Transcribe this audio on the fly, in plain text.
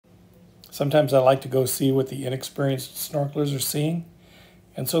Sometimes I like to go see what the inexperienced snorkelers are seeing.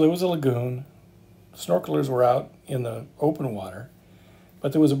 And so there was a lagoon. Snorkelers were out in the open water,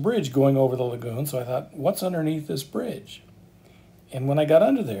 but there was a bridge going over the lagoon, so I thought, what's underneath this bridge? And when I got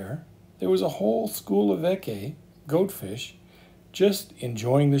under there, there was a whole school of Weke'ā, goatfish, just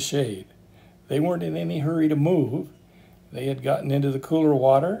enjoying the shade. They weren't in any hurry to move. They had gotten into the cooler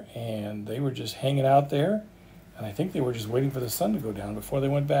water, and they were just hanging out there, and I think they were just waiting for the sun to go down before they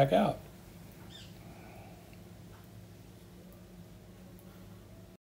went back out.